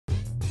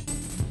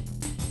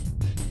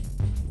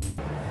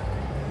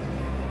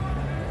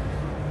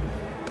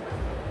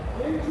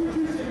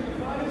Introducing the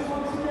finest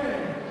once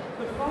again,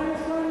 the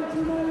finest fighter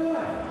to my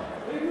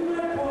left, in the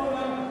red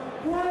corner,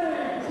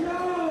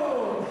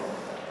 Brawl.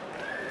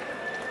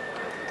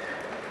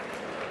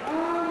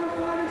 And the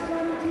finest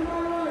fighter to my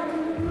right, in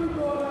the blue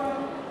corner,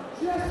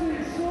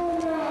 Saunders.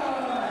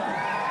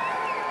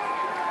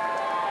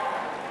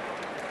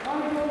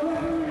 And your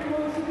referee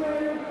once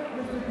again,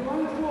 Mr.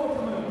 Brawl.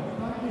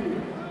 Thank you.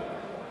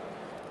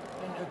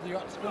 Into the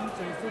Oxford,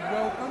 so a good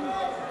welcome.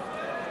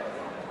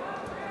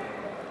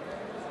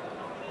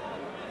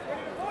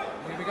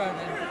 Here we go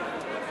then.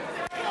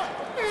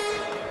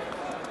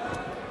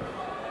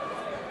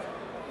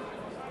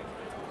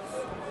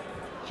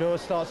 Joe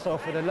starts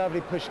off with a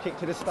lovely push kick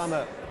to the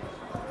stomach.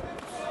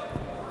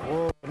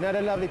 Whoa,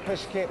 another lovely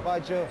push kick by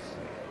Joe.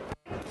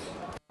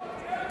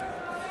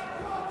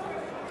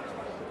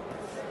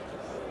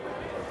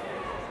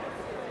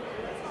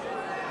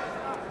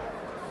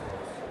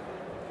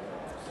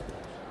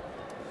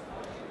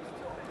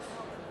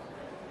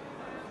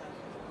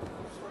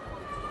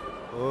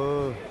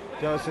 Oh,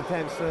 Joe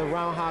attempts a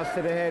roundhouse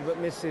to the head but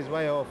misses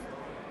way off.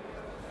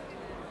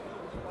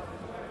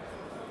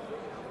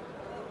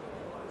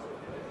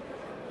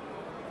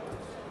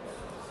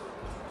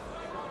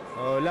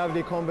 Oh,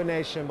 lovely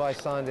combination by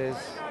Saunders,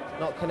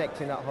 not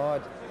connecting that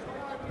hard.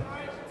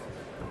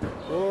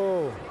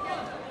 Oh,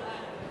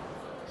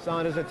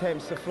 Saunders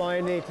attempts a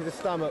flying knee to the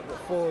stomach but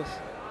falls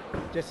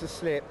just a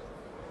slip.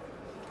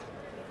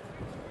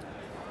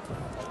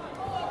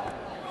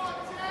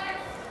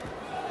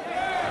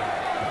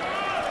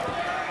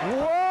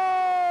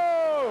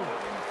 Whoa!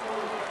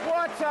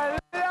 What a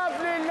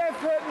lovely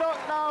left hook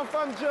knockdown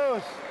from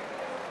Joe.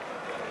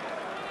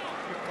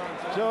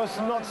 Joe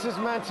knocks his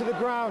man to the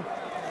ground.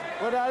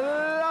 What a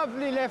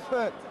lovely left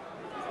hook.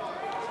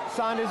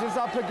 Saunders is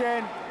up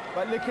again,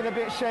 but looking a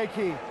bit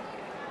shaky.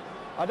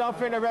 I don't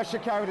think the ref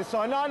should carry this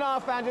on. No,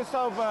 fans, it's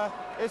over.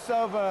 It's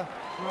over.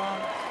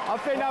 I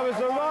think that was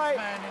the right.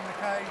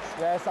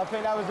 Yes, I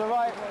think that was the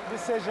right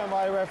decision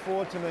by the ref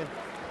Waterman.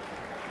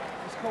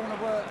 This corner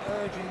work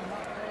urging.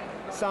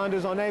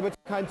 Saunders unable to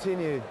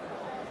continue.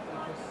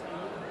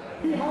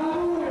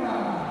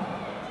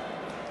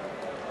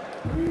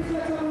 Please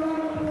let a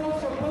round of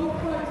applause for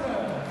both fighters.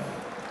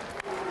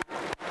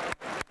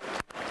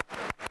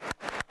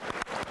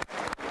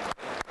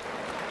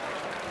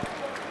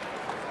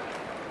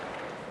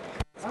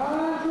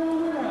 And your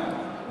winner,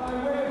 by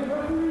way of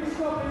referee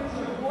stoppage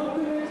of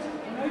 1 minute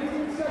and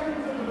 18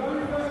 seconds of the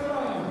very first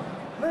round.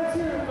 Let's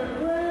hear it for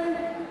Craig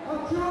of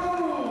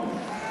Jones.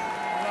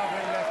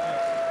 Lovely left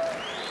hook.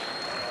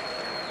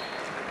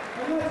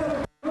 And let's have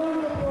a round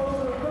of applause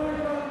for the very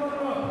first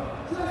runner-up,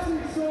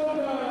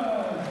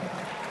 Saunders.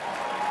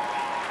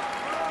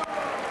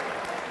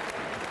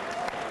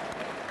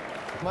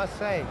 Must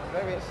say,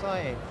 very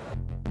exciting.